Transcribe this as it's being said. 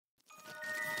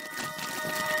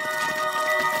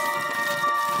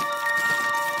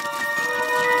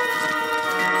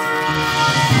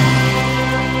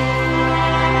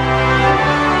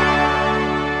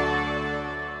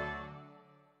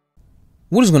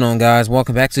What is going on, guys?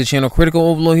 Welcome back to the channel. Critical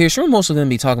Overlord here. Sure, I'm mostly going to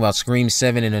be talking about Scream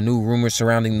 7 and the new rumors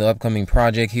surrounding the upcoming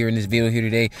project here in this video here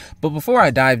today. But before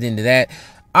I dived into that,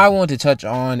 I want to touch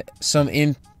on some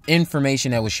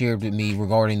information that was shared with me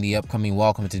regarding the upcoming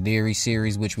Welcome to Derry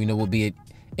series, which we know will be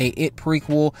a It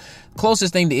prequel.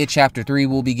 Closest thing to It Chapter 3,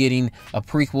 will be getting a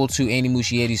prequel to Andy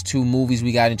Muschietti's two movies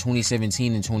we got in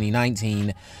 2017 and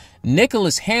 2019.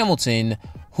 Nicholas Hamilton,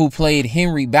 who played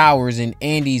Henry Bowers in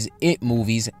Andy's It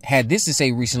movies, had this to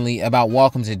say recently about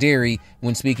Welcome to Derry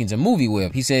when speaking to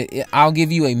MovieWeb. He said, "I'll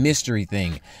give you a mystery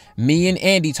thing. Me and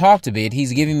Andy talked a bit.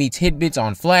 He's giving me tidbits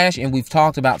on Flash, and we've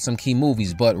talked about some key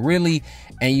movies. But really,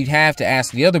 and you'd have to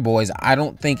ask the other boys, I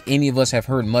don't think any of us have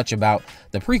heard much about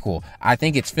the prequel. I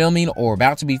think it's filming or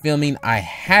about to be filming. I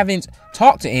haven't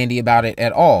talked to Andy about it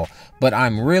at all, but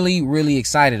I'm really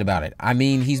excited about it. I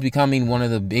mean, he's becoming one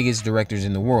of the biggest directors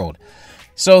in the world."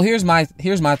 So here's my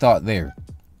thought there.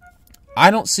 I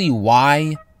don't see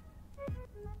why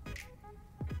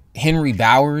Henry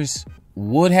Bowers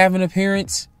would have an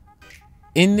appearance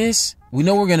in this. We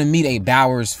know we're going to meet a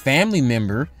Bowers family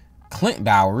member, Clint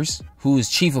Bowers, who is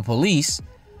chief of police,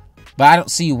 but I don't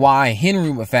see why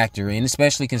Henry would factor in,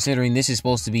 especially considering this is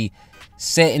supposed to be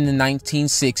set in the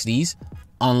 1960s,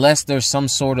 unless there's some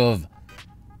sort of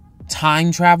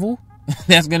time travel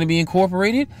that's going to be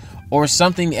incorporated, or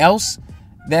something else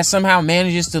that somehow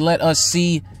manages to let us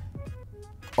see,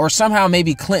 or somehow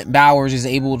maybe Clint Bowers is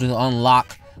able to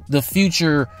unlock the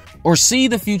future or see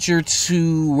the future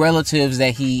to relatives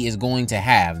that he is going to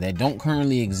have that don't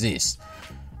currently exist.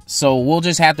 So we'll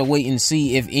just have to wait and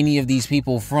see if any of these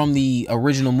people from the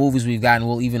original movies we've gotten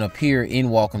will even appear in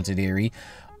Welcome to Derry.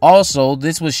 Also,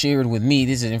 this was shared with me.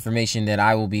 This is information that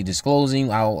I will be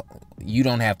disclosing. You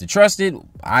don't have to trust it.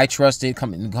 I trust it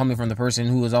coming from the person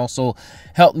who has also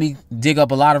helped me dig up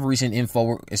a lot of recent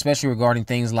info, especially regarding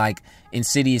things like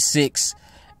Insidious 6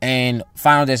 and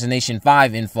Final Destination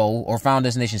 5 info, or Final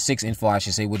Destination 6 info, I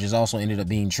should say, which has also ended up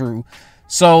being true.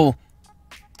 So,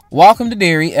 Welcome to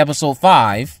Derry, Episode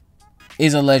 5,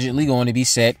 is allegedly going to be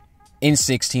set in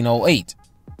 1608.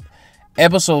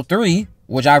 Episode 3,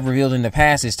 which I've revealed in the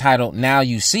past, is titled Now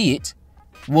You See It,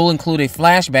 will include a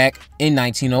flashback in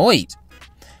 1908.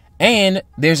 And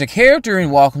there's a character in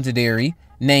Welcome to Derry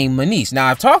named Manice. Now,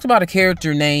 I've talked about a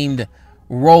character named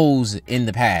Rose in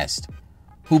the past,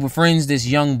 who befriends this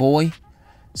young boy.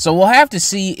 So we'll have to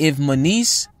see if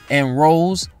Manice and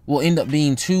Rose will end up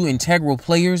being two integral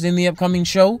players in the upcoming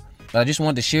show. But I just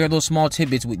wanted to share those small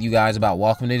tidbits with you guys about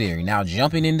Welcome to Derry. Now,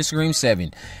 jumping into Scream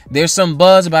 7. There's some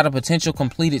buzz about a potential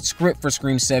completed script for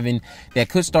Scream 7 that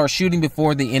could start shooting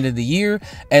before the end of the year,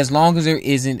 as long as there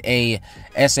isn't a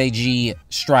SAG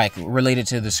strike related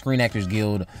to the Screen Actors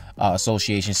Guild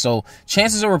Association. So,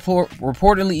 chances are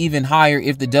reportedly even higher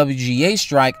if the WGA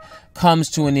strike comes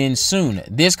to an end soon.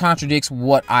 This contradicts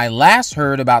what I last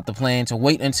heard about the plan to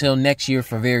wait until next year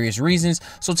for various reasons,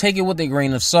 so take it with a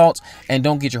grain of salt and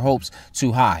don't get your hopes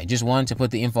too high. Just wanted to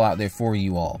put the info out there for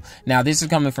you all. Now, this is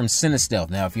coming from Cinestealth.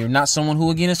 Now, if you're not someone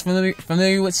who, again, is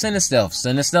familiar with Cinestealth,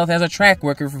 Cinestealth has a track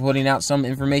record for putting out some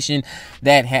information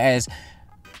that has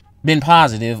been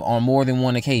positive on more than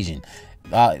one occasion.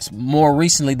 More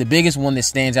recently, the biggest one that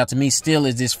stands out to me still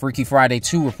is this Freaky Friday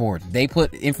 2 report. They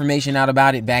put information out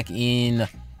about it back in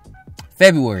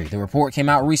February. The report came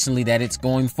out recently that it's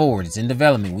going forward. It's in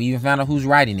development. We even found out who's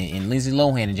writing it, and Lindsay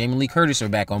Lohan and Jamie Lee Curtis are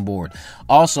back on board.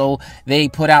 Also, they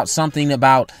put out something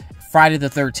about Friday the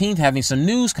 13th having some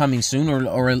news coming soon,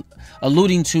 or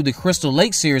alluding to the Crystal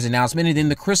Lake series announcement, and then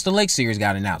the Crystal Lake series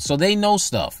got announced. So they know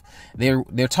stuff. They're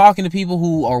talking to people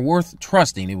who are worth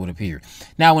trusting, it would appear.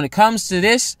 Now, when it comes to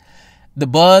this, the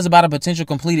buzz about a potential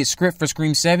completed script for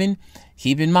Scream 7,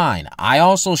 keep in mind, I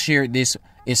also shared this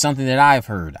is something that I've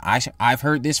heard. I've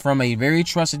heard this from a very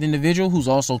trusted individual who's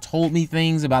also told me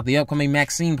things about the upcoming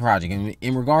Maxine project. And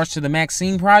in regards to the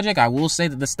Maxine project, I will say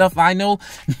that the stuff I know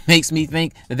makes me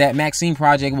think that Maxine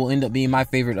project will end up being my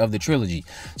favorite of the trilogy.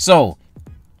 So,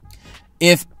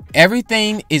 if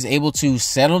everything is able to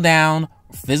settle down,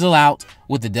 fizzle out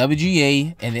with the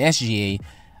WGA and the SGA,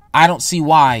 I don't see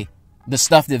why the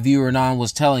stuff that Viewer Non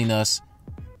was telling us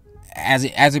as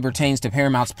it pertains to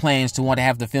Paramount's plans to want to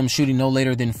have the film shooting no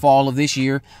later than fall of this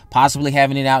year, possibly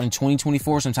having it out in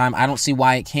 2024 sometime. I don't see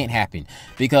why it can't happen,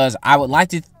 because I would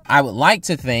like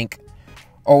to think,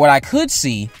 or what I could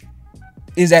see,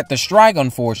 is that the strike,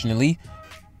 unfortunately,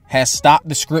 has stopped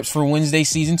the scripts for Wednesday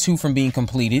Season 2 from being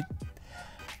completed.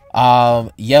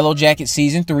 Yellow Jacket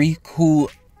Season 3, who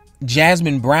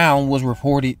Jasmine Brown was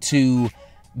reported to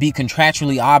be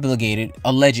contractually obligated,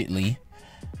 allegedly,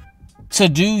 to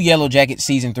do Yellow Jacket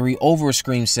Season 3 over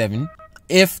Scream 7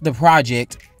 if the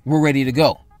project were ready to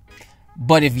go.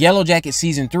 But if Yellow Jacket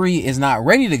Season 3 is not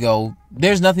ready to go,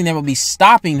 there's nothing that will be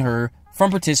stopping her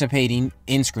from participating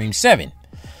in Scream 7.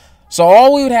 So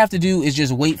all we would have to do is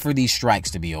just wait for these strikes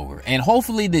to be over. And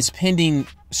hopefully this pending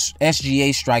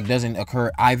SGA strike doesn't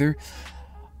occur either.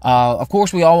 Of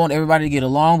course, we all want everybody to get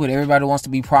along, but everybody wants to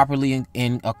be properly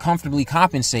and comfortably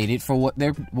compensated for what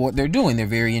they're doing. They're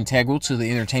very integral to the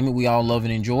entertainment we all love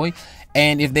and enjoy.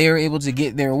 And if they are able to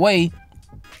get their way,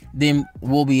 then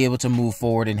we'll be able to move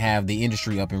forward and have the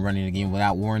industry up and running again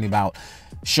without worrying about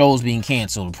shows being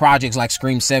canceled, projects like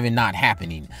Scream 7 not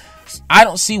happening. I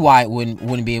don't see why it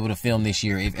wouldn't be able to film this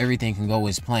year if everything can go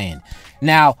as planned.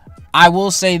 Now, I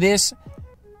will say this.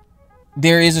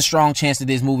 There is a strong chance that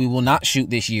this movie will not shoot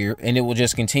this year, and it will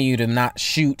just continue to not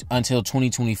shoot until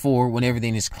 2024 when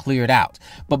everything is cleared out.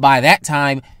 But by that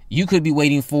time, you could be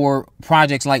waiting for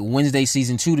projects like Wednesday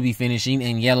Season 2 to be finishing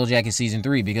and Yellow Jacket Season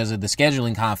 3 because of the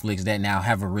scheduling conflicts that now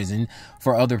have arisen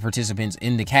for other participants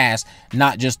in the cast,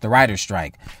 not just the writer's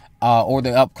strike or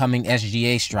the upcoming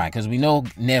SGA strike, because we know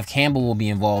Neve Campbell will be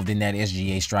involved in that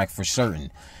SGA strike for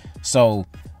certain. So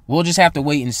we'll just have to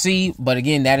wait and see. But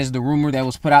again, that is the rumor that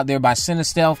was put out there by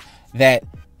Cinestealth, that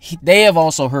they have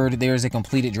also heard that there is a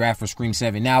completed draft for Scream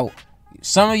 7. Now,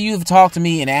 some of you have talked to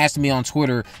me and asked me on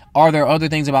Twitter, are there other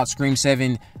things about Scream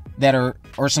 7 that are,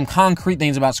 or some concrete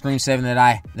things about Scream 7 that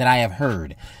I have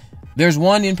heard? There's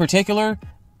one in particular.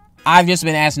 I've just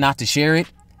been asked not to share it.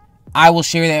 I will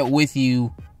share that with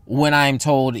you when I'm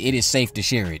told it is safe to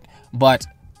share it. But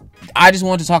I just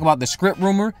wanted to talk about the script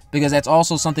rumor because that's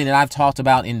also something that I've talked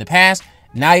about in the past.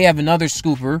 Now you have another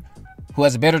scooper who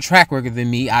has a better track record than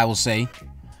me, I will say,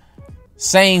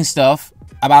 saying stuff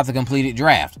about the completed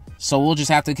draft. So we'll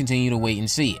just have to continue to wait and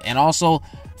see. And also,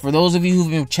 for those of you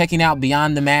who've been checking out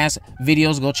Beyond the Mask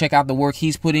videos, go check out the work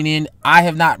he's putting in. I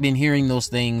have not been hearing those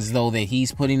things, though, that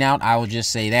he's putting out. I will just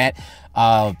say that.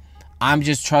 I'm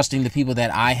just trusting the people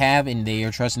that I have, and they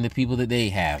are trusting the people that they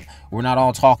have. We're not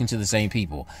all talking to the same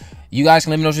people. You guys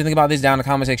can let me know what you think about this down in the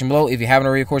comment section below. If you haven't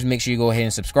already, of course, make sure you go ahead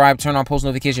and subscribe. Turn on post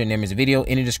notifications. Your name is a video.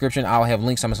 In the description, I'll have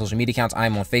links on my social media accounts.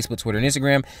 I'm on Facebook, Twitter, and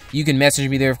Instagram. You can message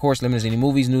me there, of course. Let me know any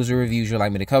movies, news, or reviews you'd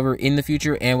like me to cover in the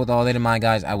future. And with all that in mind,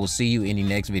 guys, I will see you in the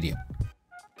next video.